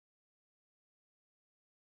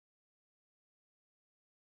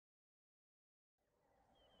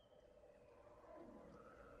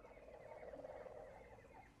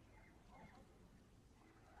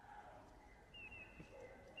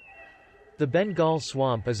The Bengal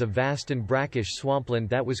swamp is a vast and brackish swampland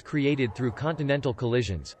that was created through continental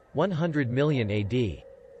collisions, 100 million AD.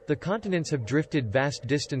 The continents have drifted vast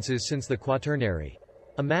distances since the Quaternary.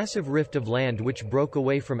 A massive rift of land which broke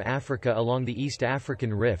away from Africa along the East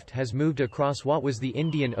African Rift has moved across what was the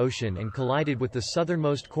Indian Ocean and collided with the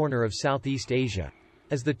southernmost corner of Southeast Asia.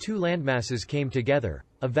 As the two landmasses came together,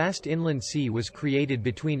 a vast inland sea was created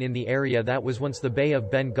between in the area that was once the Bay of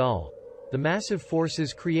Bengal. The massive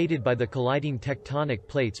forces created by the colliding tectonic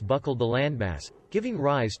plates buckled the landmass, giving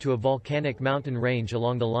rise to a volcanic mountain range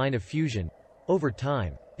along the line of fusion. Over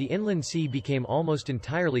time, the inland sea became almost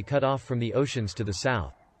entirely cut off from the oceans to the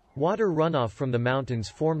south. Water runoff from the mountains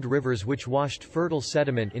formed rivers which washed fertile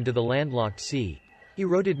sediment into the landlocked sea.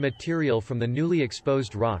 Eroded material from the newly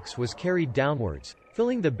exposed rocks was carried downwards,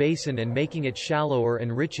 filling the basin and making it shallower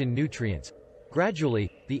and rich in nutrients. Gradually,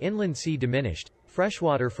 the inland sea diminished.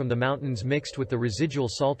 Freshwater from the mountains mixed with the residual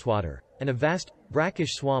saltwater, and a vast,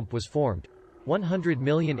 brackish swamp was formed. 100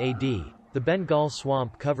 million AD, the Bengal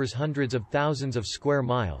swamp covers hundreds of thousands of square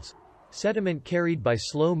miles. Sediment carried by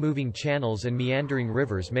slow-moving channels and meandering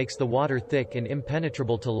rivers makes the water thick and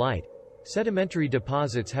impenetrable to light. Sedimentary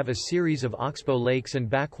deposits have a series of oxbow lakes and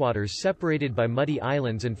backwaters separated by muddy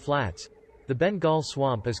islands and flats. The Bengal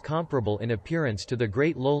swamp is comparable in appearance to the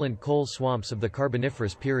great lowland coal swamps of the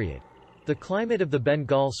Carboniferous period. The climate of the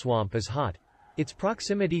Bengal swamp is hot. Its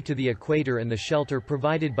proximity to the equator and the shelter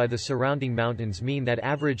provided by the surrounding mountains mean that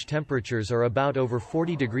average temperatures are about over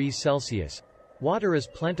 40 degrees Celsius. Water is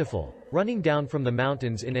plentiful, running down from the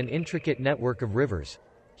mountains in an intricate network of rivers.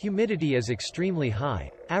 Humidity is extremely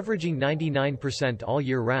high, averaging 99% all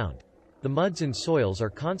year round. The muds and soils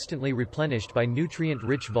are constantly replenished by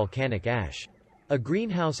nutrient-rich volcanic ash. A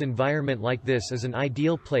greenhouse environment like this is an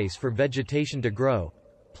ideal place for vegetation to grow.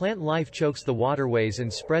 Plant life chokes the waterways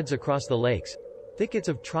and spreads across the lakes. Thickets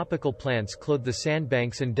of tropical plants clothe the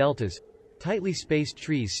sandbanks and deltas. Tightly spaced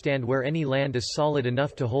trees stand where any land is solid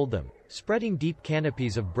enough to hold them, spreading deep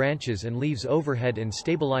canopies of branches and leaves overhead and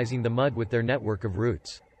stabilizing the mud with their network of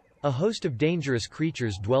roots. A host of dangerous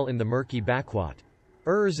creatures dwell in the murky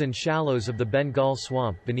backwaters and shallows of the Bengal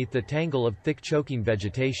swamp beneath the tangle of thick choking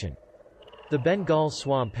vegetation. The Bengal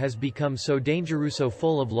swamp has become so dangerous, so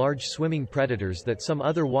full of large swimming predators that some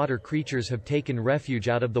other water creatures have taken refuge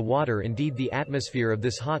out of the water. Indeed, the atmosphere of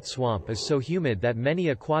this hot swamp is so humid that many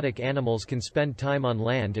aquatic animals can spend time on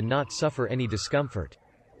land and not suffer any discomfort.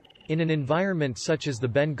 In an environment such as the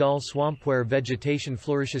Bengal swamp where vegetation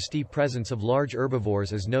flourishes, the presence of large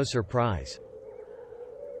herbivores is no surprise.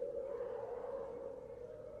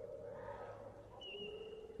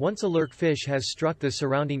 Once a lurkfish has struck, the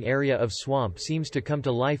surrounding area of swamp seems to come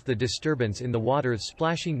to life. The disturbance in the water,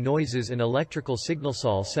 splashing noises and electrical signals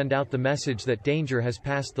send out the message that danger has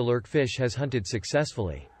passed. The lurkfish has hunted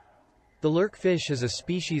successfully. The lurkfish is a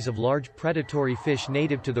species of large predatory fish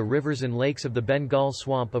native to the rivers and lakes of the Bengal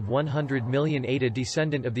swamp of 100 million AD. A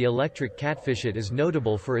descendant of the electric catfish, it is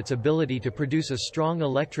notable for its ability to produce a strong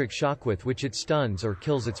electric shock with which it stuns or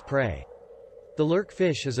kills its prey. The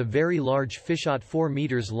lurkfish is a very large fish, 4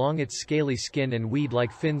 meters long. Its scaly skin and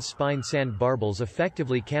weed-like fins spine sand barbels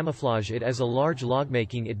effectively camouflage it as a large log,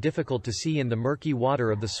 making it difficult to see in the murky water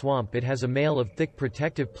of the swamp. It has a mail of thick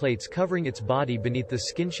protective plates covering its body beneath the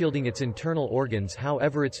skin, shielding its internal organs.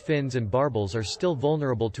 However, its fins and barbels are still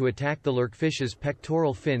vulnerable to attack. The lurkfish's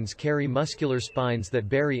pectoral fins carry muscular spines that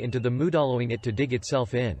bury into the mud, allowing it to dig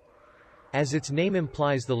itself in. As its name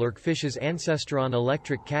implies, the lurkfish's ancestor, an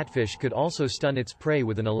electric catfish, could also stun its prey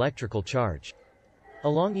with an electrical charge.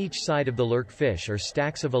 Along each side of the lurkfish are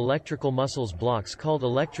stacks of electrical muscles blocks called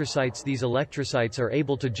electrocytes. These electrocytes are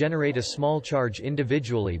able to generate a small charge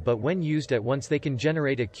individually, but when used at once they can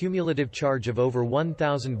generate a cumulative charge of over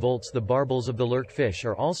 1000 volts. The barbels of the lurkfish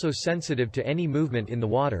are also sensitive to any movement in the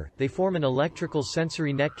water. They form an electrical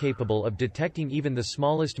sensory net capable of detecting even the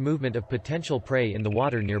smallest movement of potential prey in the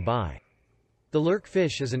water nearby. The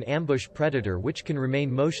lurkfish is an ambush predator which can remain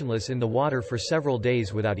motionless in the water for several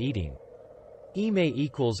days without eating. EMA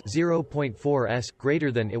equals 0.4 s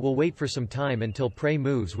greater than. It will wait for some time until prey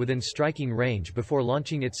moves within striking range before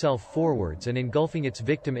launching itself forwards and engulfing its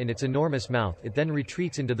victim in its enormous mouth. It then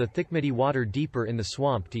retreats into the thick muddy water deeper in the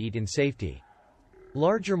swamp to eat in safety.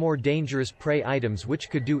 Larger, more dangerous prey items which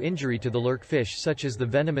could do injury to the lurkfish, such as the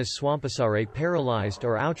venomous Swampus, are paralyzed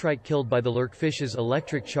or outright killed by the lurkfish's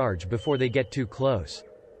electric charge before they get too close.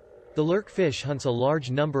 The lurkfish hunts a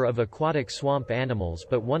large number of aquatic swamp animals,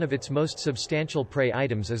 but one of its most substantial prey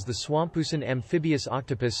items is the swampusan amphibious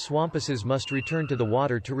octopus. Swampuses must return to the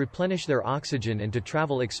water to replenish their oxygen and to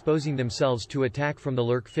travel, exposing themselves to attack from the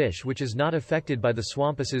lurkfish, which is not affected by the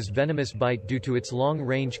swampus's venomous bite due to its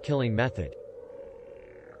long-range killing method.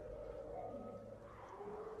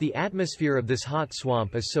 The atmosphere of this hot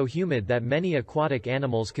swamp is so humid that many aquatic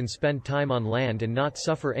animals can spend time on land and not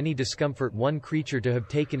suffer any discomfort. One creature to have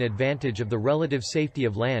taken advantage of the relative safety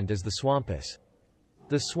of land is the swampus.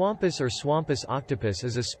 The swampus or Swampus octopus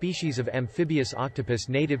is a species of amphibious octopus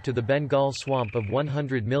native to the Bengal swamp of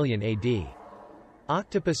 100 million AD.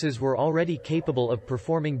 Octopuses were already capable of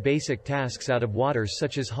performing basic tasks out of waters,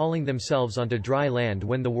 such as hauling themselves onto dry land.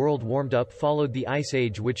 When the world warmed up followed the Ice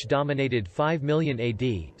Age, which dominated 5 million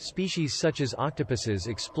AD, species such as octopuses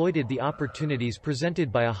exploited the opportunities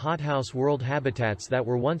presented by a hothouse world. Habitats that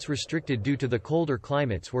were once restricted due to the colder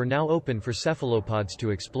climates were now open for cephalopods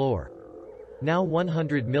to explore. Now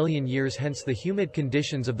 100 million years hence, the humid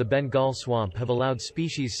conditions of the Bengal swamp have allowed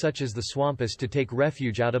species such as the swampus to take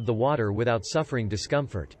refuge out of the water without suffering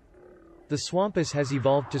discomfort. The swampus has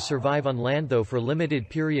evolved to survive on land, though for limited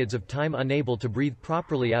periods of time unable to breathe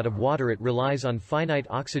properly out of water. It relies on finite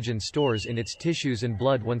oxygen stores in its tissues and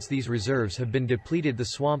blood. Once these reserves have been depleted, the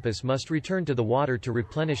swampus must return to the water to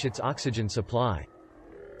replenish its oxygen supply.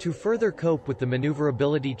 To further cope with the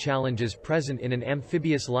maneuverability challenges present in an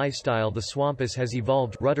amphibious lifestyle, the swampus has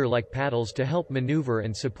evolved rudder-like paddles to help maneuver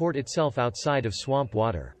and support itself outside of swamp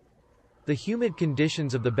water. The humid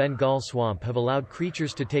conditions of the Bengal swamp have allowed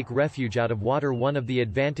creatures to take refuge out of water. One of the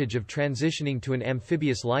advantages of transitioning to an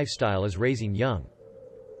amphibious lifestyle is raising young.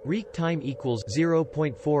 Reek time equals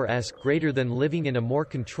 0.4s greater than living in a more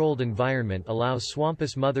controlled environment allows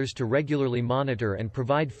swampus mothers to regularly monitor and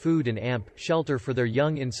provide food and shelter for their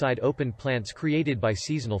young inside open plants created by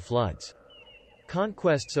seasonal floods.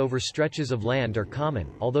 Conquests over stretches of land are common,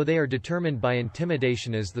 although they are determined by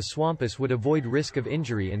intimidation, as the swampus would avoid risk of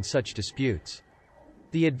injury in such disputes.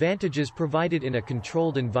 The advantages provided in a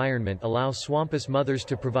controlled environment allow swampus mothers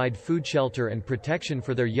to provide food, shelter and protection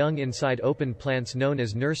for their young inside open plants known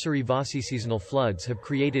as nursery vasi. Seasonal floods have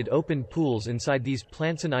created open pools inside these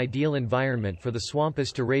plants, an ideal environment for the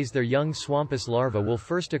swampus to raise their young. Swampus larvae will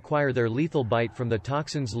first acquire their lethal bite from the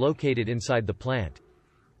toxins located inside the plant.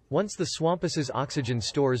 Once the swampus's oxygen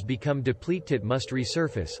stores become depleted, it must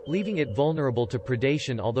resurface, leaving it vulnerable to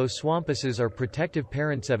predation. Although swampuses are protective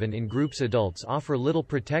parents, even in groups, adults offer little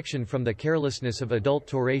protection from the carelessness of adult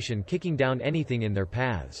Toraton, kicking down anything in their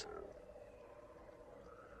paths.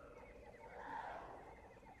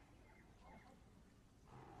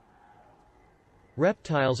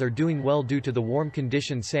 Reptiles are doing well due to the warm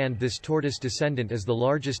condition. Sand. This tortoise descendant is the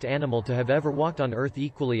largest animal to have ever walked on Earth,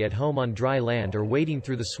 equally at home on dry land or wading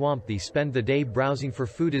through the swamp. They spend the day browsing for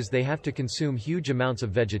food as they have to consume huge amounts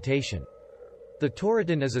of vegetation. The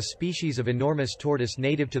Toraton is a species of enormous tortoise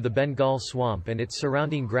native to the Bengal swamp and its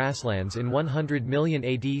surrounding grasslands. In 100 million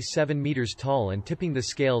AD, 7 meters tall and tipping the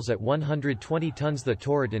scales at 120 tons. The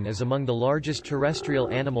Toraton is among the largest terrestrial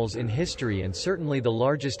animals in history and certainly the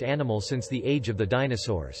largest animal since the age of the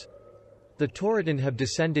dinosaurs. The Toraton have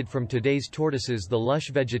descended from today's tortoises. The lush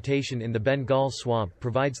vegetation in the Bengal swamp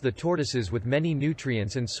provides the tortoises with many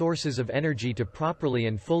nutrients and sources of energy to properly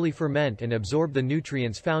and fully ferment and absorb the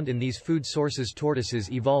nutrients found in these food sources.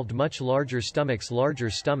 Tortoises evolved much larger stomachs. Larger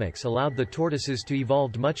stomachs allowed the tortoises to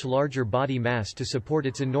evolve much larger body mass to support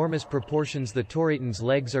its enormous proportions. The Toraton's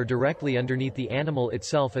legs are directly underneath the animal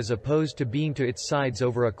itself as opposed to being to its sides.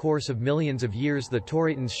 Over a course of millions of years, the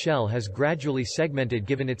Toraton's shell has gradually segmented.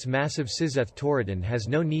 Given its massive size, Toraton has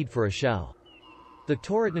no need for a shell. The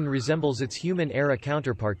Toraton resembles its human-era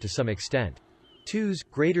counterpart to some extent. 2s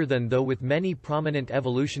greater than, though with many prominent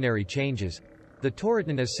evolutionary changes. The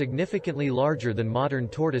Toraton is significantly larger than modern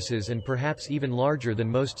tortoises and perhaps even larger than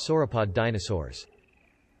most sauropod dinosaurs.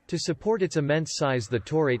 To support its immense size, the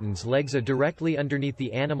Toraton's legs are directly underneath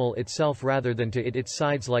the animal itself rather than to its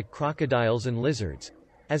sides like crocodiles and lizards.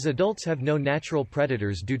 As adults have no natural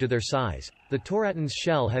predators due to their size, the Toraton's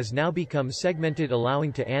shell has now become segmented,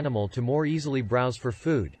 allowing the animal to more easily browse for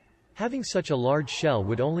food. Having such a large shell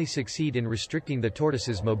would only succeed in restricting the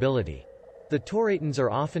tortoise's mobility. The Toratons are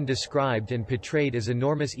often described and portrayed as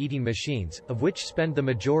enormous eating machines, of which spend the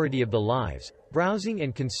majority of the lives, browsing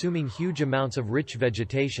and consuming huge amounts of rich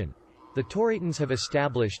vegetation. The Toratons have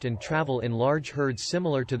established and travel in large herds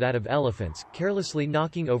similar to that of elephants, carelessly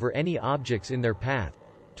knocking over any objects in their path.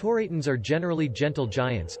 Toratons are generally gentle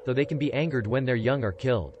giants, though they can be angered when their young are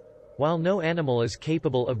killed. While no animal is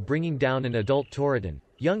capable of bringing down an adult Toraton,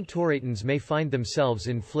 young Toratons may find themselves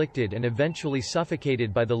inflicted and eventually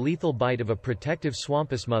suffocated by the lethal bite of a protective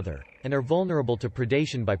Swampus mother, and are vulnerable to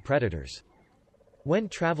predation by predators. When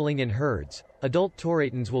traveling in herds, adult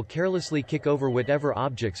Toratons will carelessly kick over whatever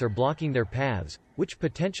objects are blocking their paths, which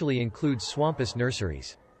potentially includes Swampus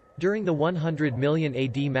nurseries. During the 100 million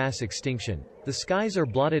AD mass extinction, the skies are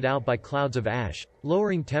blotted out by clouds of ash,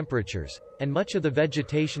 lowering temperatures, and much of the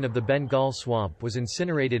vegetation of the Bengal swamp was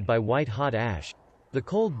incinerated by white-hot ash. The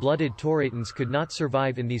cold-blooded Toratons could not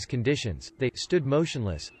survive in these conditions, they stood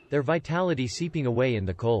motionless, their vitality seeping away in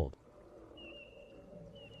the cold.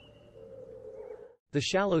 The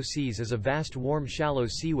shallow seas is a vast warm shallow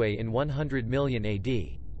seaway in 100 million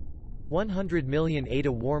AD. 100 million AD.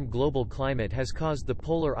 A warm global climate has caused the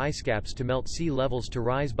polar ice caps to melt, sea levels to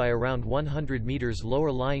rise by around 100 meters.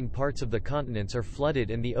 Lower-lying parts of the continents are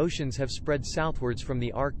flooded and the oceans have spread southwards from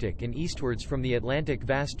the Arctic and eastwards from the Atlantic.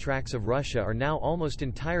 Vast tracts of Russia are now almost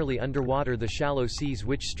entirely underwater. The shallow seas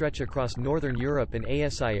which stretch across northern Europe and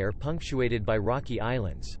Asia are punctuated by rocky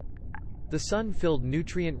islands. The sun-filled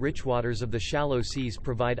nutrient-rich waters of the shallow seas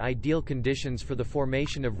provide ideal conditions for the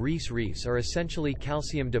formation of reefs. Reefs are essentially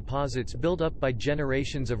calcium deposits built up by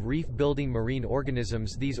generations of reef-building marine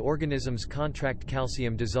organisms. These organisms contract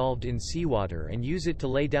calcium dissolved in seawater and use it to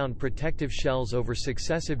lay down protective shells over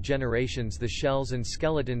successive generations. The shells and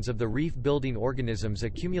skeletons of the reef-building organisms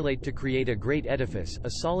accumulate to create a great edifice,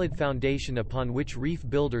 a solid foundation upon which reef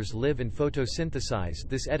builders live and photosynthesize.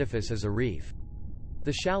 This edifice is a reef.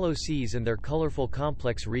 The shallow seas and their colorful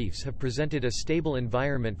complex reefs have presented a stable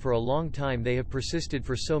environment for a long time. They have persisted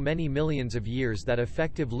for so many millions of years that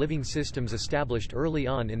effective living systems established early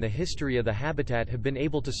on in the history of the habitat have been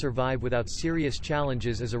able to survive without serious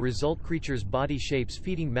challenges. As a result, creatures' body shapes,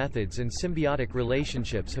 feeding methods and symbiotic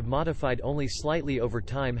relationships have modified only slightly over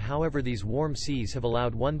time. However, these warm seas have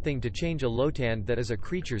allowed one thing to change: a lotan that is a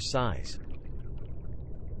creature's size.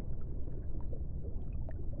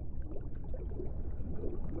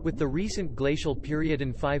 With the recent glacial period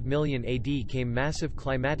in 5 million AD came massive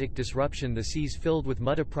climatic disruption. The seas filled with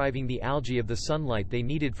mud, depriving the algae of the sunlight they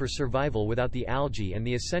needed for survival. Without the algae and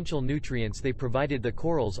the essential nutrients they provided, the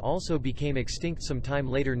corals also became extinct some time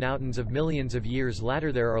later. Thousands of millions of years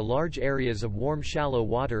later, there are large areas of warm shallow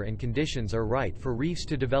water and conditions are right for reefs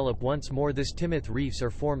to develop once more. These Timoth reefs are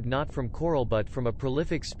formed not from coral but from a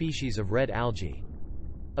prolific species of red algae.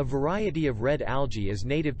 A variety of red algae is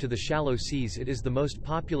native to the shallow seas. It is the most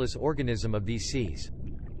populous organism of these seas.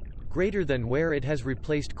 Greater than where it has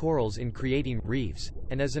replaced corals in creating reefs,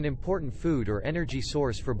 and as an important food or energy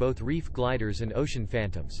source for both reef gliders and ocean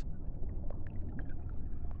phantoms.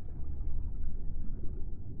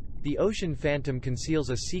 The ocean phantom conceals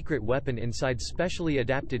a secret weapon inside specially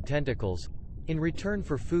adapted tentacles. In return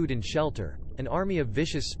for food and shelter, an army of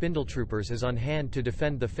vicious spindletroopers is on hand to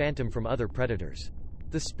defend the phantom from other predators.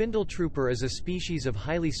 The Spindletrooper is a species of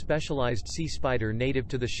highly specialized sea spider native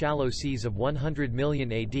to the shallow seas of 100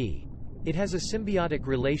 million AD. It has a symbiotic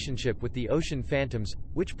relationship with the ocean phantoms,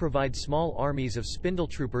 which provide small armies of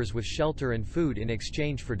Spindletroopers with shelter and food in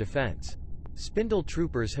exchange for defense.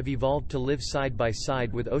 Spindletroopers have evolved to live side by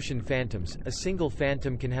side with ocean phantoms. A single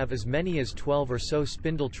phantom can have as many as 12 or so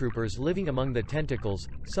Spindletroopers living among the tentacles,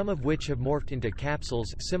 some of which have morphed into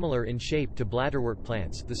capsules similar in shape to bladderwort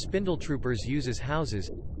plants the Spindletroopers use as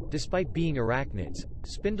houses. Despite being arachnids,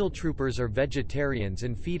 Spindletroopers are vegetarians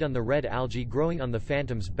and feed on the red algae growing on the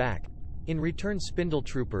phantom's back. In return,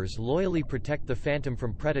 Spindletroopers loyally protect the phantom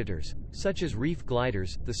from predators, such as reef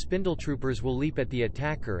gliders. The Spindletroopers will leap at the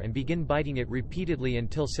attacker and begin biting it repeatedly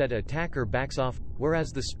until said attacker backs off,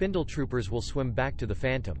 whereas the Spindletroopers will swim back to the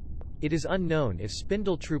phantom. It is unknown if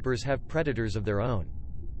Spindletroopers have predators of their own.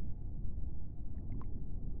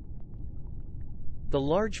 The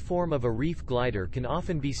large form of a reef glider can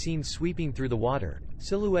often be seen sweeping through the water,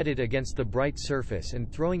 silhouetted against the bright surface and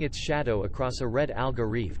throwing its shadow across a red alga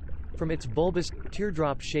reef. From its bulbous,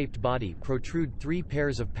 teardrop-shaped body protrude 3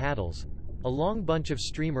 pairs of paddles. A long bunch of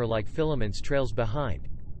streamer-like filaments trails behind.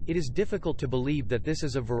 It is difficult to believe that this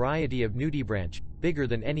is a variety of nudibranch, bigger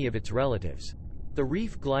than any of its relatives. The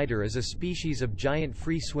reef glider is a species of giant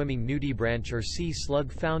free-swimming nudibranch or sea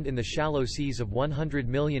slug found in the shallow seas of 100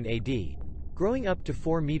 million AD. Growing up to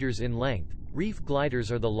 4 meters in length, reef gliders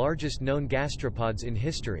are the largest known gastropods in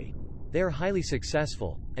history. They are highly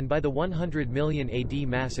successful, and by the 100 million AD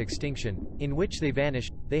mass extinction, in which they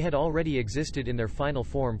vanished, they had already existed in their final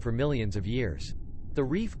form for millions of years. The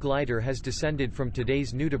reef glider has descended from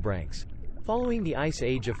today's nudibranchs. Following the Ice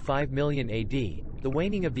Age of 5 million AD, the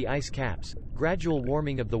waning of the ice caps, gradual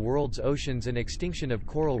warming of the world's oceans and extinction of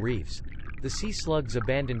coral reefs, the sea slugs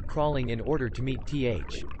abandoned crawling in order to meet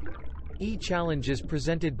challenge is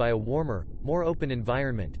presented by a warmer, more open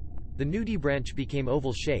environment. The nudibranch became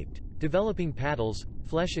oval-shaped, developing paddles,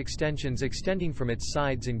 flesh extensions extending from its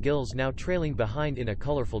sides and gills now trailing behind in a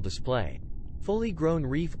colorful display. Fully grown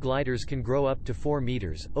reef gliders can grow up to 4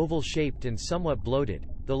 meters, oval-shaped and somewhat bloated,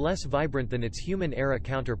 though less vibrant than its human-era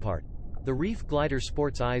counterpart. The reef glider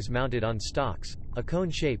sports eyes mounted on stalks, a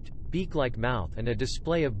cone-shaped, beak-like mouth and a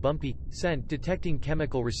display of bumpy, scent-detecting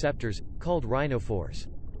chemical receptors, called rhinophores.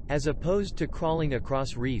 As opposed to crawling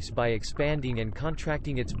across reefs by expanding and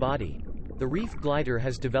contracting its body, the reef glider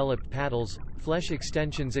has developed paddles, flesh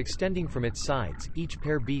extensions extending from its sides, each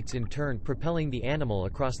pair beats in turn propelling the animal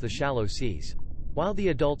across the shallow seas. While the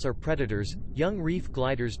adults are predators, young reef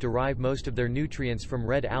gliders derive most of their nutrients from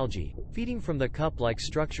red algae, feeding from the cup-like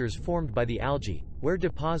structures formed by the algae, where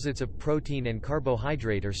deposits of protein and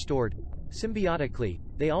carbohydrate are stored. Symbiotically,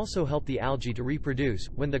 they also help the algae to reproduce.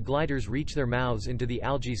 When the gliders reach their mouths into the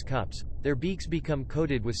algae's cups, their beaks become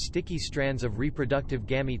coated with sticky strands of reproductive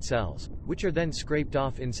gamete cells, which are then scraped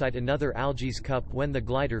off inside another algae's cup when the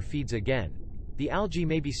glider feeds again. The algae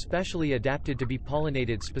may be specially adapted to be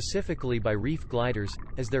pollinated specifically by reef gliders,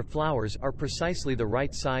 as their flowers are precisely the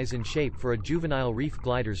right size and shape for a juvenile reef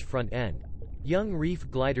glider's front end. Young reef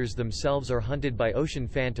gliders themselves are hunted by ocean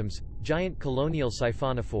phantoms, giant colonial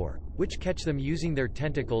siphonophore, which catch them using their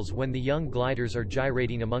tentacles when the young gliders are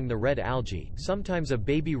gyrating among the red algae. Sometimes a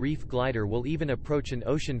baby reef glider will even approach an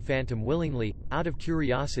ocean phantom willingly, out of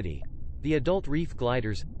curiosity. The adult reef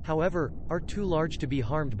gliders, however, are too large to be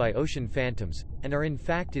harmed by ocean phantoms, and are in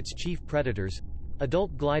fact its chief predators.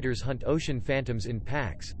 Adult gliders hunt ocean phantoms in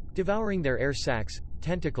packs, devouring their air sacs,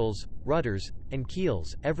 tentacles, rudders, and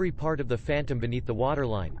keels, every part of the phantom beneath the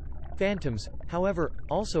waterline. Phantoms, however,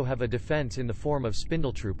 also have a defense in the form of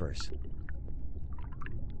spindletroopers.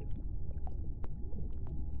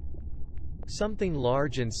 Something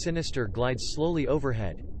large and sinister glides slowly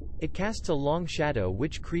overhead. It casts a long shadow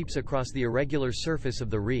which creeps across the irregular surface of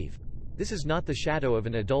the reef. This is not the shadow of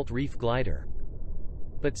an adult reef glider,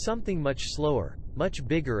 but something much slower, much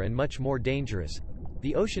bigger and much more dangerous.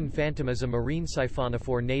 The ocean phantom is a marine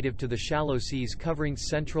siphonophore native to the shallow seas covering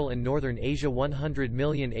Central and Northern Asia 100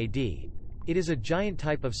 million AD. It is a giant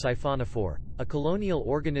type of siphonophore, a colonial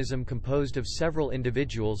organism composed of several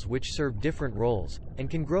individuals which serve different roles, and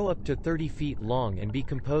can grow up to 30 feet long and be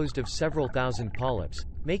composed of several thousand polyps,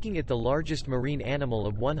 making it the largest marine animal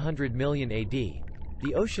of 100 million AD.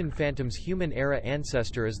 The ocean phantom's human-era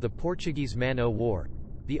ancestor is the Portuguese man-o'-war.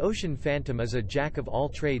 The ocean phantom is a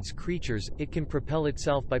jack-of-all-trades creature. It can propel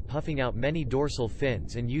itself by puffing out many dorsal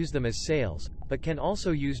fins and use them as sails, but can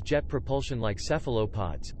also use jet propulsion like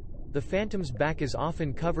cephalopods. The phantom's back is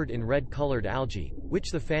often covered in red-colored algae,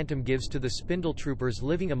 which the phantom gives to the spindletroopers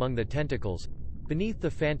living among the tentacles. Beneath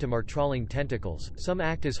the phantom are trawling tentacles. Some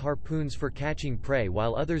act as harpoons for catching prey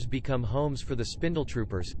while others become homes for the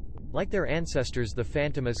spindletroopers. Like their ancestors, the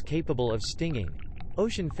phantom is capable of stinging.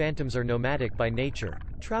 Ocean phantoms are nomadic by nature,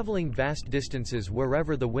 traveling vast distances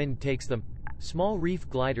wherever the wind takes them. Small reef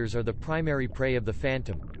gliders are the primary prey of the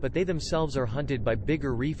phantom, but they themselves are hunted by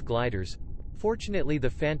bigger reef gliders. Fortunately, the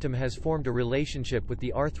phantom has formed a relationship with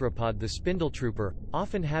the arthropod, the spindletrooper,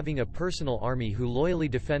 often having a personal army who loyally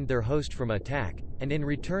defend their host from attack, and in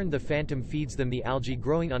return the phantom feeds them the algae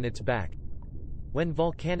growing on its back. When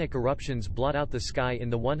volcanic eruptions blot out the sky in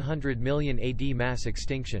the 100 million AD mass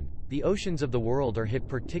extinction, the oceans of the world are hit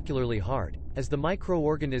particularly hard, as the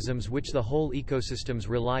microorganisms which the whole ecosystems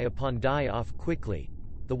rely upon die off quickly.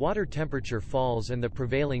 The water temperature falls and the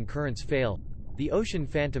prevailing currents fail. The ocean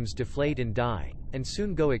phantoms deflate and die, and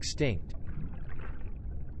soon go extinct.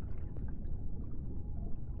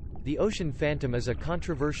 The ocean phantom is a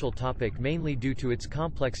controversial topic mainly due to its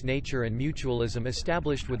complex nature and mutualism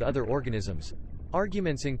established with other organisms.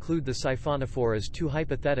 Arguments include the siphonophore is too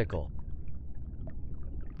hypothetical.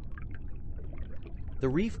 The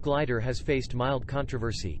reef glider has faced mild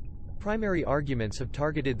controversy. Primary arguments have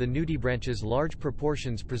targeted the nudibranch's large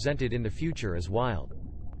proportions presented in the future as wild.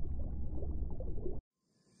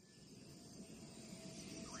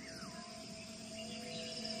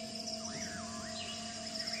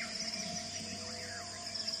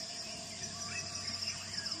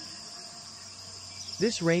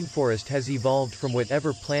 This rainforest has evolved from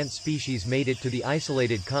whatever plant species made it to the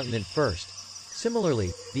isolated continent first.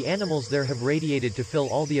 Similarly, the animals there have radiated to fill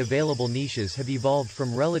all the available niches have evolved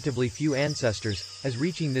from relatively few ancestors, as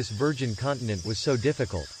reaching this virgin continent was so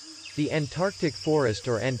difficult. The Antarctic forest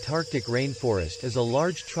or Antarctic rainforest is a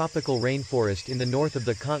large tropical rainforest in the north of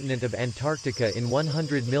the continent of Antarctica in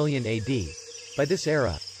 100 million AD. By this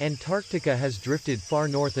era, Antarctica has drifted far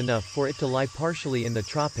north enough for it to lie partially in the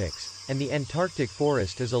tropics, and the Antarctic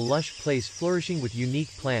forest is a lush place flourishing with unique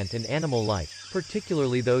plant and animal life,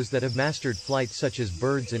 particularly those that have mastered flight such as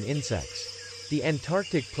birds and insects. The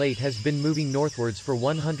Antarctic plate has been moving northwards for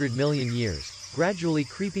 100 million years, gradually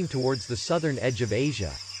creeping towards the southern edge of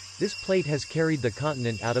Asia. This plate has carried the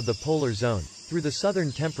continent out of the polar zone, through the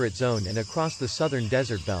southern temperate zone and across the southern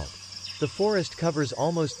desert belt. The forest covers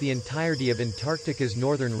almost the entirety of Antarctica's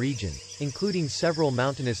northern region, including several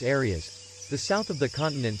mountainous areas. The south of the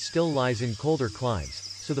continent still lies in colder climes,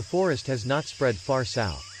 so the forest has not spread far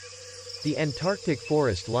south. The Antarctic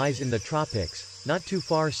forest lies in the tropics, not too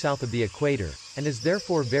far south of the equator, and is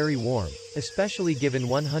therefore very warm, especially given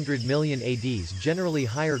 100 million AD's generally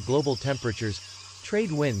higher global temperatures.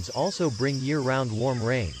 Trade winds also bring year-round warm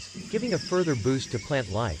rains, giving a further boost to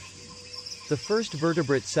plant life. The first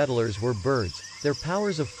vertebrate settlers were birds, their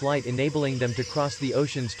powers of flight enabling them to cross the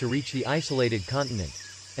oceans to reach the isolated continent,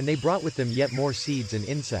 and they brought with them yet more seeds and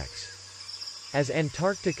insects. As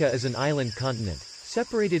Antarctica is an island continent,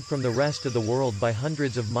 separated from the rest of the world by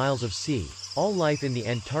hundreds of miles of sea, all life in the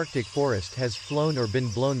Antarctic forest has flown or been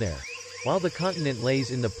blown there. While the continent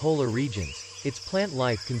lays in the polar regions, its plant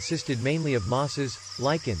life consisted mainly of mosses,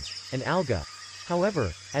 lichens, and algae.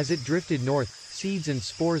 However, as it drifted north, seeds and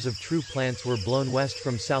spores of true plants were blown west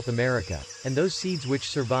from South America, and those seeds which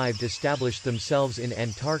survived established themselves in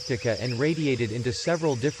Antarctica and radiated into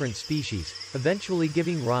several different species, eventually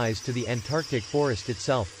giving rise to the Antarctic forest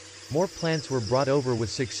itself. More plants were brought over with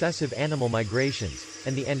successive animal migrations,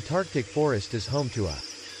 and the Antarctic forest is home to a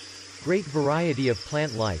great variety of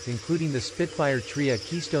plant life, including the Spitfire tree, a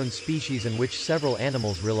keystone species on which several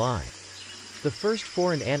animals rely. The first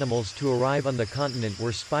foreign animals to arrive on the continent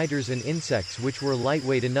were spiders and insects which were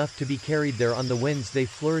lightweight enough to be carried there on the winds. They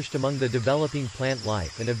flourished among the developing plant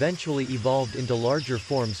life and eventually evolved into larger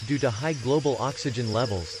forms due to high global oxygen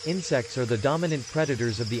levels. Insects are the dominant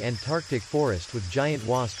predators of the Antarctic forest, with giant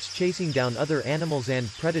wasps chasing down other animals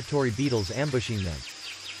and predatory beetles ambushing them.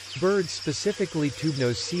 Birds, specifically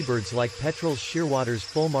tube-nosed seabirds like petrels, shearwaters,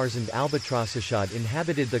 fulmars and albatrossiched,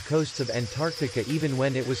 inhabited the coasts of Antarctica even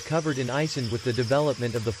when it was covered in ice, and with the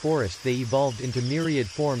development of the forest they evolved into myriad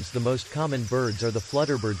forms. The most common birds are the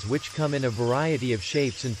flutterbirds, which come in a variety of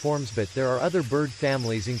shapes and forms, but there are other bird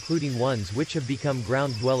families, including ones which have become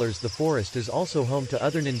ground dwellers. The forest is also home to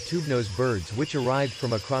other non-tube-nosed birds which arrived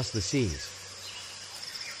from across the seas.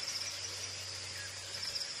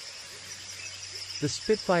 The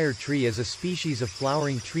Spitfire tree is a species of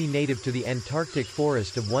flowering tree native to the Antarctic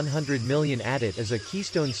forest of 100 million AD. It is a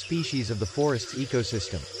keystone species of the forest's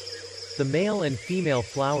ecosystem. The male and female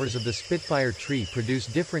flowers of the Spitfire tree produce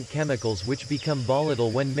different chemicals which become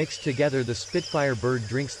volatile when mixed together. The Spitfire bird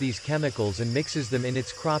drinks these chemicals and mixes them in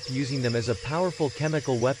its crop, using them as a powerful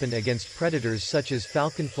chemical weapon against predators such as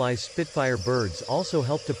falconflies. Spitfire birds also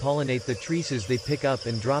help to pollinate the trees. They pick up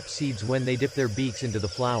and drop seeds when they dip their beaks into the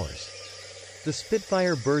flowers. The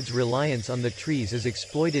Spitfire bird's reliance on the trees is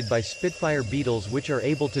exploited by Spitfire beetles, which are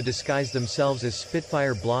able to disguise themselves as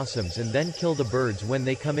Spitfire blossoms and then kill the birds when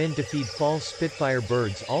they come in to feed. False Spitfire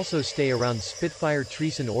birds also stay around Spitfire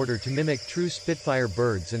trees in order to mimic true Spitfire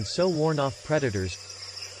birds and so warn off predators.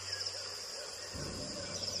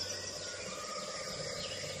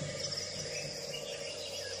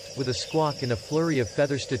 With a squawk and a flurry of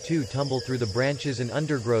feathers, two tumble through the branches and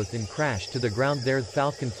undergrowth and crash to the ground. There the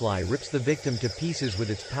falconfly rips the victim to pieces with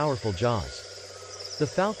its powerful jaws. The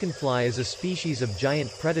falconfly is a species of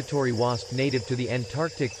giant predatory wasp native to the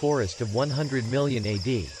Antarctic forest of 100 million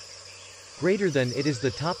AD. Greater than it is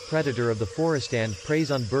the top predator of the forest and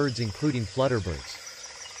preys on birds including flutterbirds.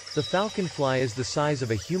 The falconfly is the size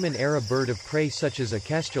of a human-era bird of prey such as a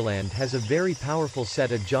kestrel and has a very powerful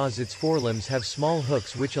set of jaws. Its forelimbs have small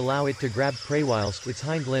hooks which allow it to grab prey, whilst its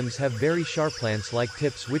hind limbs have very sharp plants-like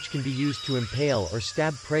tips which can be used to impale or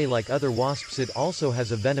stab prey like other wasps. It also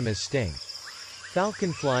has a venomous sting.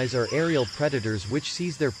 Falconflies are aerial predators which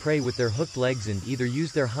seize their prey with their hooked legs and either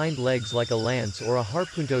use their hind legs like a lance or a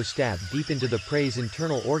harpoon to stab deep into the prey's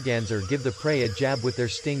internal organs or give the prey a jab with their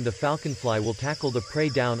sting. The falconfly will tackle the prey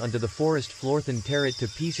down onto the forest floor and tear it to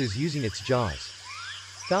pieces using its jaws.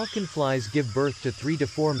 Falconflies give birth to 3 to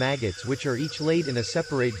 4 maggots which are each laid in a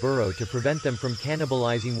separate burrow to prevent them from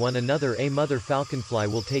cannibalizing one another. A mother falconfly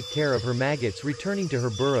will take care of her maggots, returning to her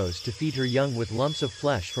burrows to feed her young with lumps of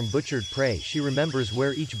flesh from butchered prey. She remembers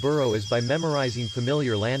where each burrow is by memorizing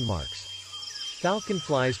familiar landmarks.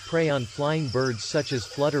 Falconflies prey on flying birds such as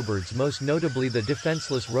flutterbirds, most notably the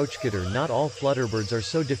defenseless Roachcutter. Not all flutterbirds are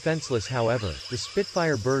so defenseless, however. The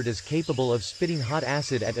Spitfire bird is capable of spitting hot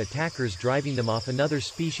acid at attackers, driving them off. Another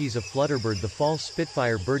species of flutterbird, the false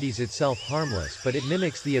Spitfire bird, is itself harmless, but it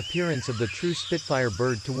mimics the appearance of the true Spitfire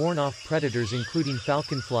bird to warn off predators including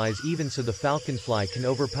falconflies. Even so, the falconfly can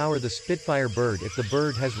overpower the Spitfire bird if the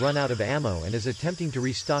bird has run out of ammo and is attempting to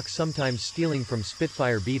restock, sometimes stealing from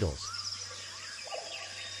Spitfire beetles.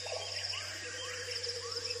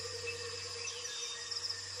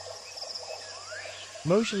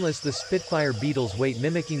 Motionless, the Spitfire beetles wait,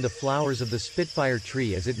 mimicking the flowers of the Spitfire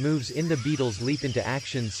tree. As it moves in, the beetles leap into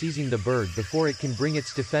action, seizing the bird before it can bring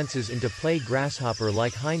its defenses into play.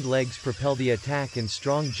 Grasshopper-like hind legs propel the attack, and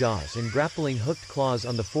strong jaws and grappling hooked claws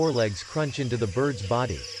on the forelegs crunch into the bird's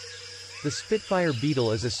body. The Spitfire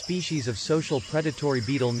beetle is a species of social predatory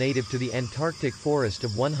beetle native to the Antarctic forest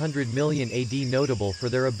of 100 million AD, notable for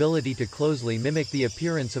their ability to closely mimic the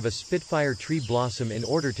appearance of a Spitfire tree blossom in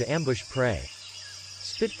order to ambush prey.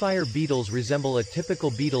 Spitfire beetles resemble a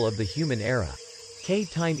typical beetle of the human era. K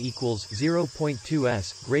time equals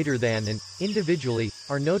 0.2s greater than and, individually,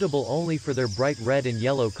 are notable only for their bright red and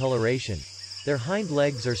yellow coloration. Their hind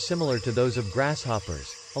legs are similar to those of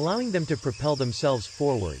grasshoppers, allowing them to propel themselves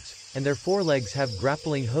forwards, and their forelegs have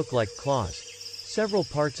grappling hook-like claws. Several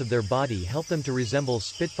parts of their body help them to resemble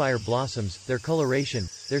Spitfire blossoms: their coloration,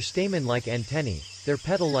 their stamen-like antennae, their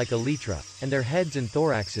petal-like elytra, and their heads and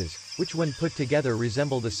thoraxes, which when put together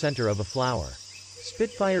resemble the center of a flower.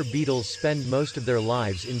 Spitfire beetles spend most of their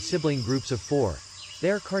lives in sibling groups of 4. They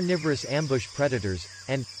are carnivorous ambush predators,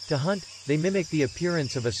 and, to hunt, they mimic the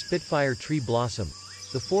appearance of a Spitfire tree blossom.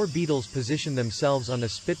 The 4 beetles position themselves on a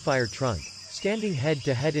Spitfire trunk, standing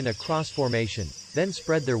head-to-head in a cross formation, then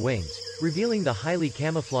spread their wings, revealing the highly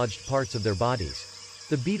camouflaged parts of their bodies.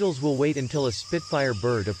 The beetles will wait until a Spitfire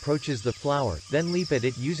bird approaches the flower, then leap at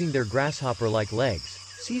it using their grasshopper-like legs,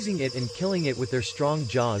 seizing it and killing it with their strong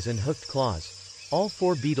jaws and hooked claws. All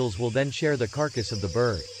 4 beetles will then share the carcass of the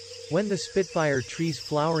bird. When the Spitfire tree's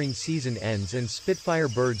flowering season ends and Spitfire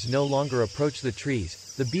birds no longer approach the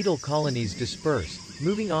trees, the beetle colonies disperse,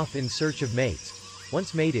 moving off in search of mates.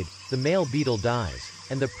 Once mated, the male beetle dies,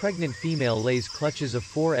 and the pregnant female lays clutches of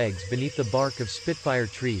 4 eggs beneath the bark of Spitfire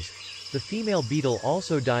trees. The female beetle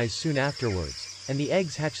also dies soon afterwards, and the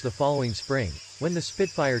eggs hatch the following spring, when the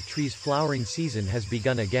Spitfire tree's flowering season has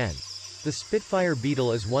begun again. The Spitfire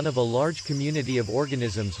beetle is one of a large community of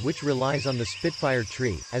organisms which relies on the Spitfire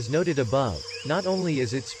tree. As noted above, not only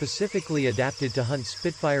is it specifically adapted to hunt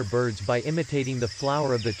Spitfire birds by imitating the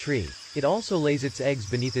flower of the tree, it also lays its eggs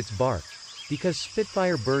beneath its bark. Because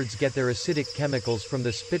Spitfire birds get their acidic chemicals from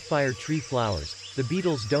the Spitfire tree flowers, the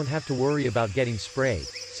beetles don't have to worry about getting sprayed,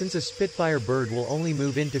 since a Spitfire bird will only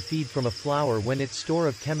move in to feed from a flower when its store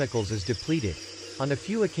of chemicals is depleted. On a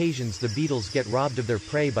few occasions the beetles get robbed of their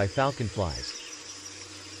prey by falconflies.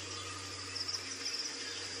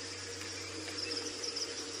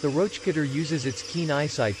 The Roachcutter uses its keen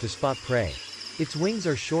eyesight to spot prey. Its wings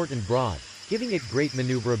are short and broad, giving it great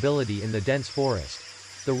maneuverability in the dense forest.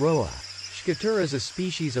 The Roachcutter is a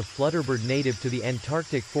species of flutterbird native to the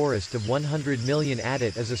Antarctic forest of 100 million AD.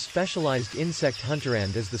 It is a specialized insect hunter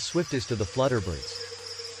and is the swiftest of the flutterbirds.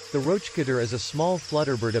 The Roachcutter is a small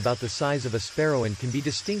flutterbird about the size of a sparrow and can be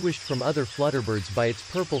distinguished from other flutterbirds by its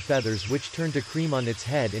purple feathers which turn to cream on its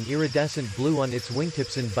head and iridescent blue on its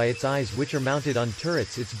wingtips, and by its eyes which are mounted on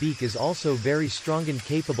turrets. Its beak is also very strong and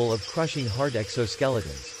capable of crushing hard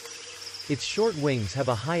exoskeletons. Its short wings have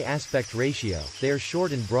a high aspect ratio. They are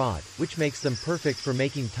short and broad, which makes them perfect for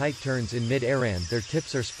making tight turns in mid-air, and their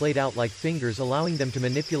tips are splayed out like fingers, allowing them to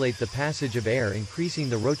manipulate the passage of air, increasing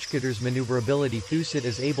the Roachcutter's maneuverability. Thus it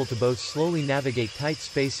is able to both slowly navigate tight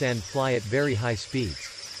space and fly at very high speeds.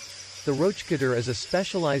 The Roachcutter is a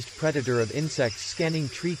specialized predator of insects, scanning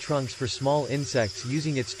tree trunks for small insects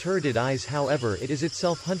using its turreted eyes. However, it is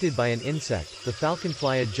itself hunted by an insect, the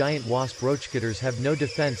falconfly, a giant wasp. Roachcutters have no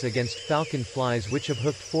defense against falconflies, which have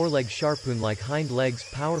hooked foreleg harpoon-like hind legs,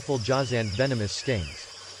 powerful jaws and venomous stings.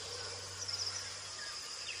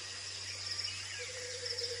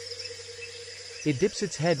 It dips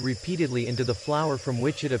its head repeatedly into the flower from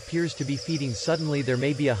which it appears to be feeding. Suddenly there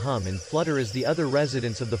may be a hum and flutter as the other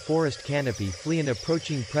residents of the forest canopy flee an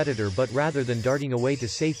approaching predator, but rather than darting away to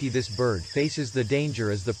safety, this bird faces the danger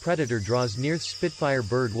as the predator draws near. Spitfire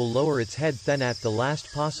bird will lower its head, then at the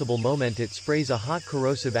last possible moment it sprays a hot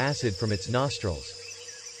corrosive acid from its nostrils.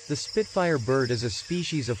 The Spitfire bird is a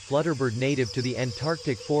species of flutterbird native to the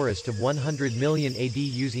Antarctic forest of 100 million AD.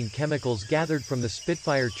 Using chemicals gathered from the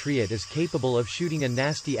Spitfire tree, it is capable of shooting a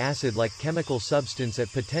nasty acid-like chemical substance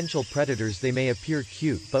at potential predators. They may appear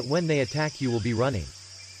cute, but when they attack you will be running.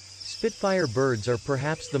 Spitfire birds are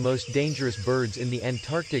perhaps the most dangerous birds in the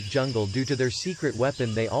Antarctic jungle due to their secret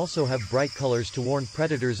weapon. They also have bright colors to warn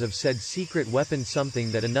predators of said secret weapon,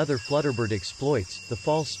 something that another flutterbird exploits, the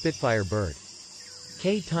false Spitfire bird.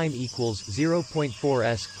 K time equals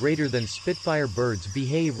 0.4s greater than. Spitfire birds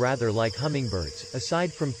behave rather like hummingbirds.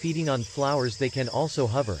 Aside from feeding on flowers, they can also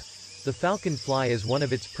hover. The falconfly is one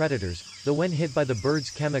of its predators, though when hit by the bird's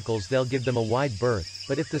chemicals they'll give them a wide berth,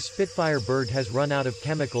 but if the Spitfire bird has run out of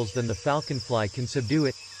chemicals then the falconfly can subdue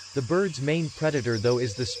it. The bird's main predator though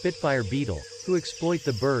is the Spitfire beetle, who exploit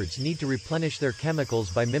the birds need to replenish their chemicals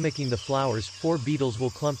by mimicking the flowers. 4 beetles will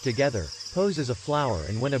clump together, pose as a flower,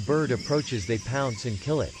 and when a bird approaches they pounce and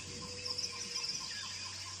kill it.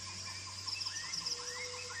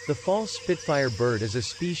 The false Spitfire bird is a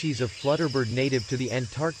species of flutterbird native to the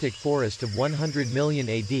Antarctic forest of 100 million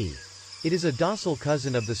AD. It is a docile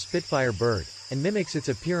cousin of the Spitfire bird, and mimics its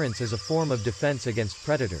appearance as a form of defense against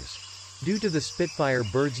predators. Due to the Spitfire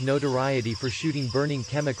bird's notoriety for shooting burning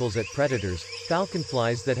chemicals at predators,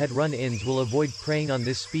 falconflies that had run-ins will avoid preying on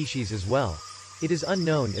this species as well. It is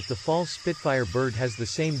unknown if the false Spitfire bird has the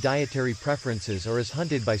same dietary preferences or is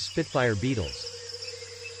hunted by Spitfire beetles.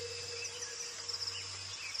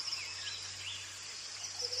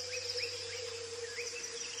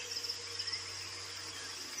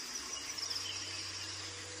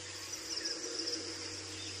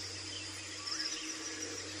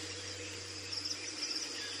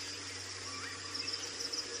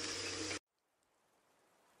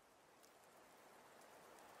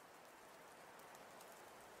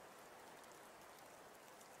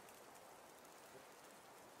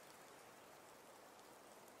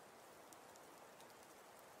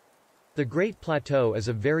 The Great Plateau is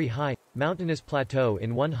a very high, mountainous plateau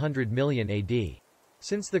in 100 million AD.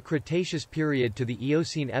 Since the Cretaceous period to the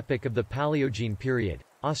Eocene epoch of the Paleogene period,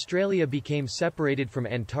 Australia became separated from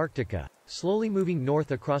Antarctica, slowly moving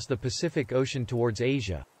north across the Pacific Ocean towards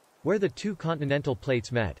Asia. Where the two continental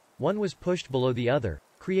plates met, one was pushed below the other,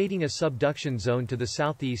 creating a subduction zone to the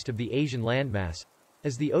southeast of the Asian landmass.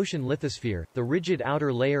 As the ocean lithosphere, the rigid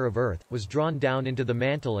outer layer of Earth, was drawn down into the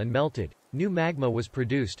mantle and melted, new magma was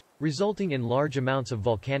produced, resulting in large amounts of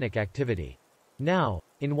volcanic activity. Now,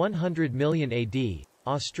 in 100 million AD,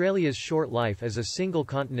 Australia's short life as a single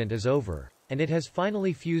continent is over, and it has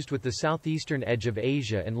finally fused with the southeastern edge of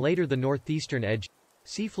Asia and later the northeastern edge.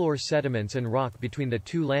 Seafloor sediments and rock between the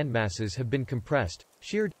two landmasses have been compressed,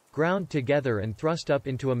 sheared, ground together and thrust up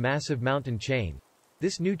into a massive mountain chain.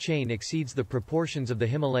 This new chain exceeds the proportions of the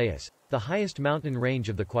Himalayas, the highest mountain range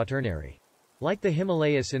of the Quaternary. Like the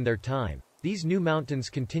Himalayas in their time, these new mountains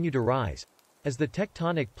continue to rise. As the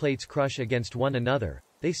tectonic plates crush against one another,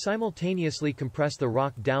 they simultaneously compress the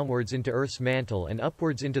rock downwards into Earth's mantle and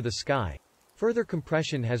upwards into the sky. Further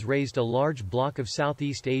compression has raised a large block of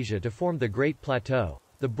Southeast Asia to form the Great Plateau,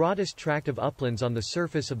 the broadest tract of uplands on the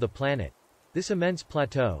surface of the planet. This immense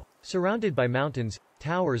plateau, surrounded by mountains,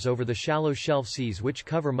 towers over the shallow shelf seas which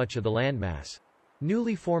cover much of the landmass.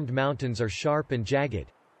 Newly formed mountains are sharp and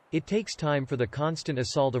jagged. It takes time for the constant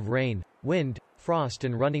assault of rain, wind, frost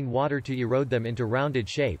and running water to erode them into rounded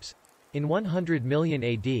shapes. In 100 million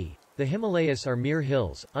AD, the Himalayas are mere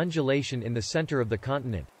hills, undulation in the center of the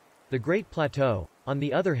continent. The Great Plateau, on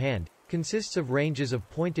the other hand, consists of ranges of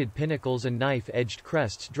pointed pinnacles and knife-edged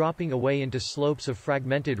crests dropping away into slopes of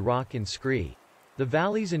fragmented rock and scree. The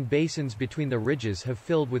valleys and basins between the ridges have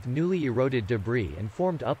filled with newly eroded debris and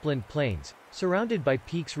formed upland plains, surrounded by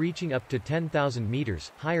peaks reaching up to 10,000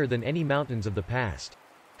 meters, higher than any mountains of the past.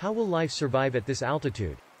 How will life survive at this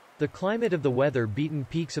altitude? The climate of the weather-beaten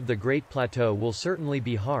peaks of the Great Plateau will certainly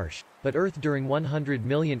be harsh, but Earth during 100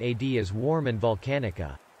 million AD is warm and volcanic.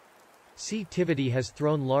 Sea activity has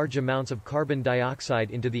thrown large amounts of carbon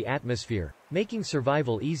dioxide into the atmosphere, making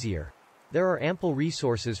survival easier. There are ample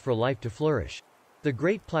resources for life to flourish. The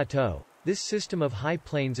Great Plateau, this system of high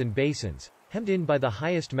plains and basins, hemmed in by the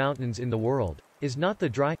highest mountains in the world, is not the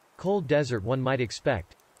dry, cold desert one might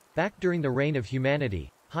expect. Back during the reign of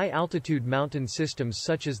humanity, high-altitude mountain systems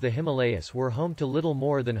such as the Himalayas were home to little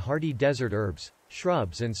more than hardy desert herbs,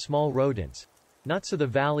 shrubs and small rodents. Not so the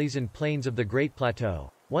valleys and plains of the Great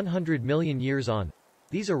Plateau. 100 million years on,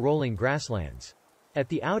 these are rolling grasslands. At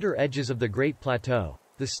the outer edges of the Great Plateau,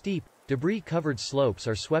 the steep, debris-covered slopes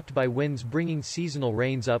are swept by winds bringing seasonal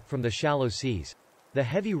rains up from the shallow seas. The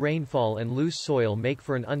heavy rainfall and loose soil make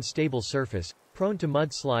for an unstable surface, prone to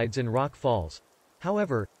mudslides and rock falls.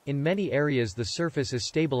 However, in many areas the surface is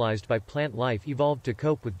stabilized by plant life evolved to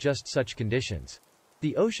cope with just such conditions.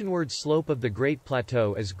 The oceanward slope of the Great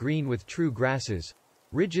Plateau is green with true grasses.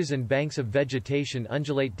 Ridges and banks of vegetation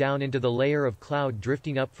undulate down into the layer of cloud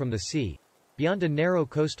drifting up from the sea. Beyond a narrow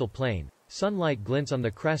coastal plain, sunlight glints on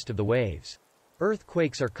the crest of the waves.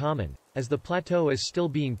 Earthquakes are common, as the plateau is still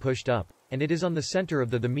being pushed up, and it is on the center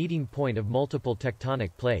of the meeting point of multiple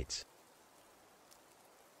tectonic plates.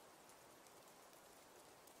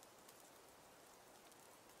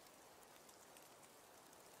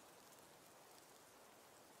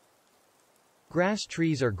 Grass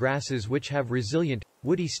trees are grasses which have resilient,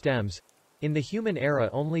 woody stems. In the human era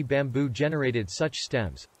only bamboo generated such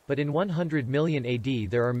stems, but in 100 million AD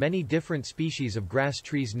there are many different species of grass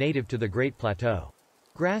trees native to the Great Plateau.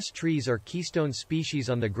 Grass trees are keystone species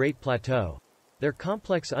on the Great Plateau. Their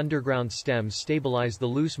complex underground stems stabilize the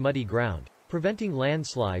loose muddy ground, preventing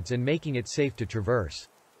landslides and making it safe to traverse.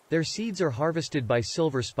 Their seeds are harvested by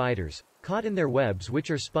silver spiders, caught in their webs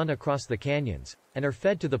which are spun across the canyons, and are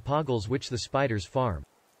fed to the poggles which the spiders farm.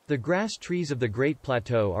 The grass trees of the Great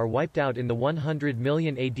Plateau are wiped out in the 100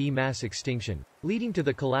 million AD mass extinction, leading to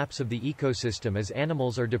the collapse of the ecosystem as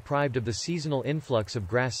animals are deprived of the seasonal influx of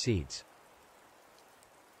grass seeds.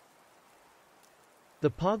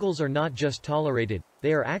 The poggles are not just tolerated,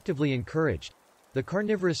 they are actively encouraged. The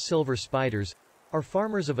carnivorous silver spiders are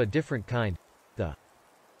farmers of a different kind. The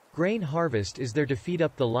grain harvest is there to feed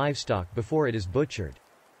up the livestock before it is butchered.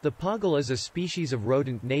 The poggle is a species of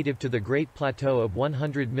rodent native to the Great Plateau of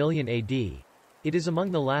 100 million AD. It is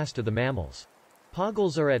among the last of the mammals.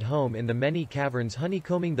 Poggles are at home in the many caverns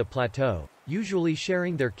honeycombing the plateau, usually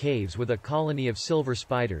sharing their caves with a colony of silver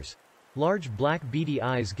spiders. Large black beady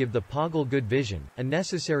eyes give the poggle good vision, a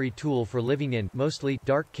necessary tool for living in, mostly,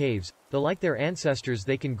 dark caves, though like their ancestors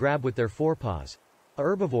they can grab with their forepaws. A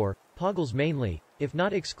herbivore, poggles mainly, if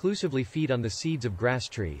not exclusively feed on the seeds of grass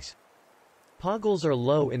trees. Poggles are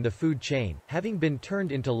low in the food chain, having been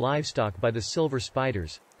turned into livestock by the silver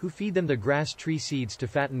spiders, who feed them the grass tree seeds to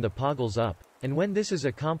fatten the poggles up, and when this is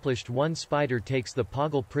accomplished one spider takes the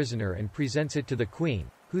poggle prisoner and presents it to the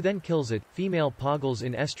queen, who then kills it. Female poggles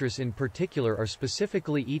in estrus in particular are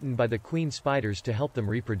specifically eaten by the queen spiders to help them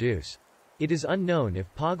reproduce. It is unknown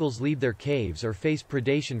if poggles leave their caves or face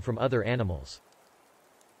predation from other animals.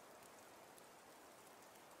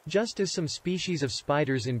 Just as some species of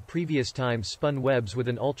spiders in previous times spun webs with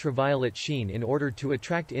an ultraviolet sheen in order to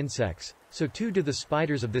attract insects, so too do the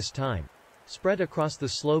spiders of this time. Spread across the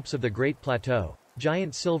slopes of the Great Plateau,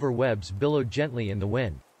 giant silver webs billow gently in the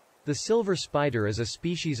wind. The silver spider is a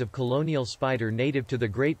species of colonial spider native to the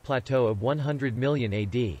Great Plateau of 100 million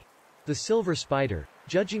AD. The silver spider,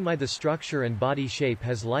 judging by the structure and body shape,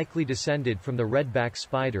 has likely descended from the redback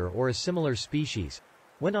spider or a similar species.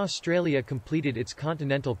 When Australia completed its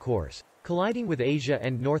continental course, colliding with Asia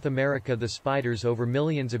and North America, the spiders over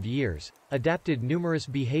millions of years adapted numerous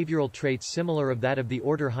behavioral traits similar of that of the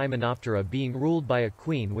order Hymenoptera, being ruled by a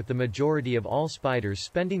queen with the majority of all spiders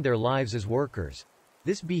spending their lives as workers.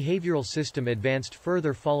 This behavioral system advanced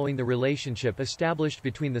further following the relationship established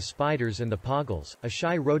between the spiders and the poggles, a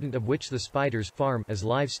shy rodent of which the spiders farm as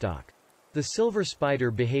livestock. The silver spider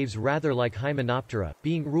behaves rather like Hymenoptera,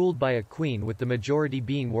 being ruled by a queen with the majority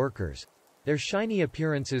being workers. Their shiny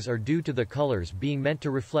appearances are due to the colors being meant to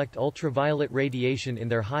reflect ultraviolet radiation in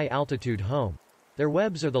their high-altitude home. Their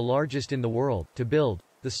webs are the largest in the world. To build,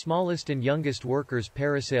 the smallest and youngest workers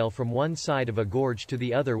parasail from one side of a gorge to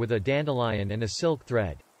the other with a dandelion and a silk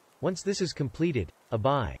thread. Once this is completed, a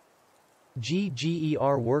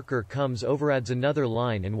GGER worker comes over, adds another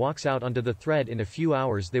line and walks out onto the thread. In a few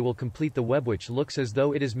hours they will complete the web, which looks as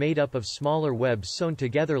though it is made up of smaller webs sewn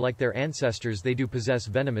together like their ancestors. They do possess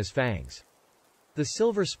venomous fangs. The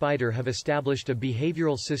silver spider have established a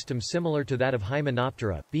behavioral system similar to that of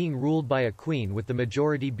Hymenoptera, being ruled by a queen with the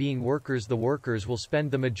majority being workers. The workers will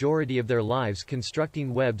spend the majority of their lives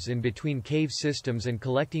constructing webs in between cave systems and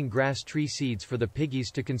collecting grass tree seeds for the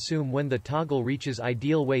piggies to consume. When the toggle reaches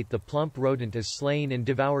ideal weight, the plump rodent is slain and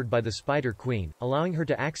devoured by the spider queen, allowing her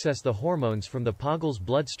to access the hormones from the poggle's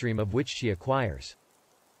bloodstream, of which she acquires.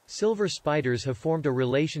 Silver spiders have formed a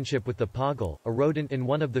relationship with the poggle, a rodent and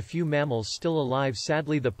one of the few mammals still alive.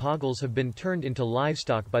 Sadly, the poggles have been turned into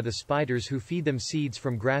livestock by the spiders, who feed them seeds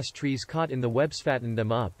from grass trees caught in the webs, fatten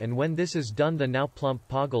them up, and when this is done the now plump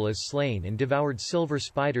poggle is slain and devoured. Silver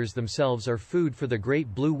spiders themselves are food for the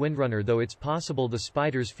great blue windrunner, though it's possible the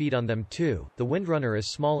spiders feed on them too. The windrunner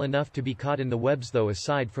is small enough to be caught in the webs, though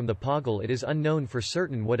aside from the poggle it is unknown for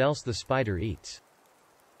certain what else the spider eats.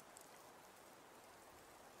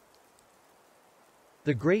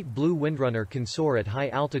 The great blue windrunner can soar at high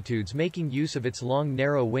altitudes, making use of its long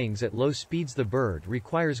narrow wings at low speeds. The bird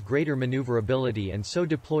requires greater maneuverability and so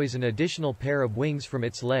deploys an additional pair of wings from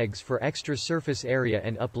its legs for extra surface area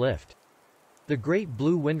and uplift. The great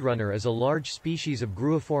blue windrunner is a large species of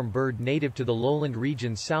gruiform bird native to the lowland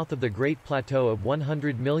regions south of the Great Plateau of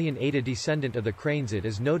 100 million. A descendant of the cranes, it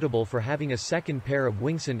is notable for having a second pair of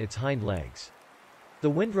wings in its hind legs. The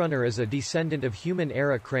windrunner is a descendant of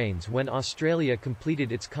human-era cranes. When Australia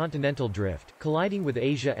completed its continental drift, colliding with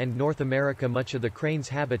Asia and North America, much of the crane's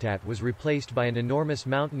habitat was replaced by an enormous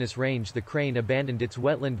mountainous range. The crane abandoned its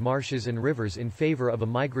wetland marshes and rivers in favor of a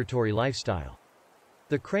migratory lifestyle.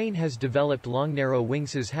 The crane has developed long narrow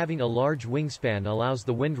wings. Having a large wingspan allows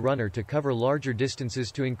the windrunner to cover larger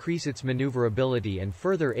distances to increase its maneuverability and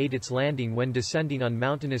further aid its landing when descending on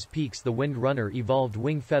mountainous peaks. The windrunner evolved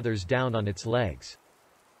wing feathers down on its legs.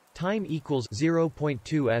 Time equals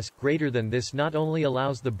 0.2s. Greater than this not only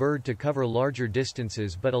allows the bird to cover larger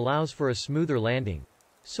distances but allows for a smoother landing.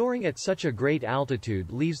 Soaring at such a great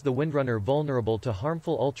altitude leaves the windrunner vulnerable to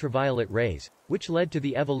harmful ultraviolet rays, which led to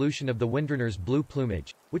the evolution of the windrunner's blue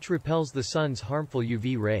plumage, which repels the sun's harmful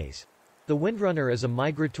UV rays. The windrunner is a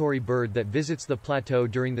migratory bird that visits the plateau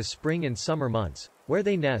during the spring and summer months, where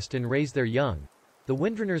they nest and raise their young. The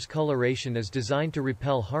windrunner's coloration is designed to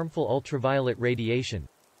repel harmful ultraviolet radiation.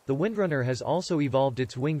 The windrunner has also evolved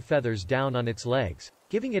its wing feathers down on its legs,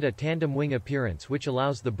 giving it a tandem wing appearance which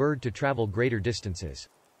allows the bird to travel greater distances.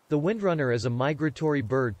 The windrunner is a migratory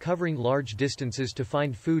bird covering large distances to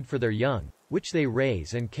find food for their young, which they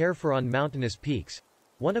raise and care for on mountainous peaks.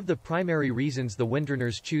 One of the primary reasons the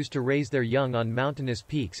windrunners choose to raise their young on mountainous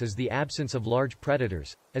peaks is the absence of large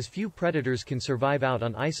predators, as few predators can survive out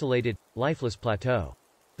on isolated, lifeless plateau.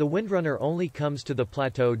 The windrunner only comes to the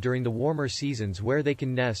plateau during the warmer seasons where they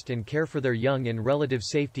can nest and care for their young in relative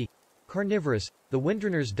safety. Carnivorous, the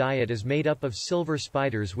windrunner's diet is made up of silver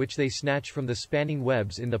spiders which they snatch from the spanning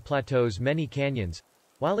webs in the plateau's many canyons.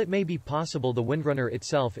 While it may be possible the windrunner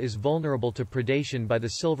itself is vulnerable to predation by the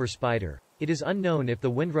silver spider, it is unknown if the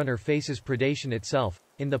windrunner faces predation itself,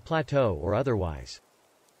 in the plateau or otherwise.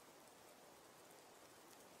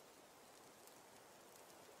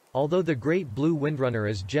 Although the great blue windrunner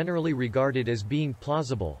is generally regarded as being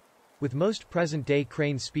plausible, with most present-day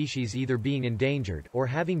crane species either being endangered or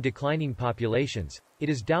having declining populations, it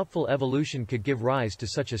is doubtful evolution could give rise to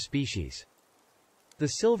such a species. The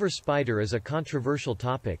silver spider is a controversial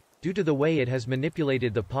topic, due to the way it has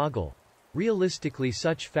manipulated the Poggle. Realistically,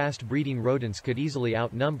 such fast-breeding rodents could easily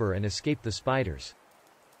outnumber and escape the spiders.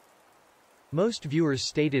 Most viewers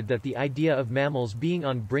stated that the idea of mammals being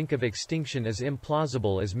on brink of extinction is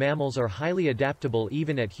implausible as mammals are highly adaptable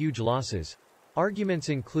even at huge losses. Arguments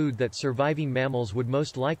include that surviving mammals would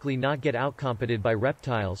most likely not get outcompeted by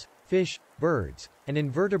reptiles, fish, birds, and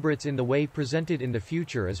invertebrates in the way presented in the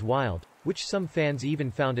future as wild, which some fans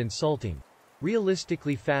even found insulting.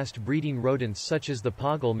 Realistically, fast-breeding rodents such as the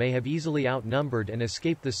Poggle may have easily outnumbered and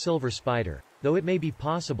escaped the silver spider, though it may be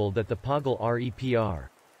possible that the Poggle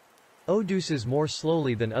reproduces more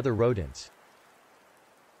slowly than other rodents.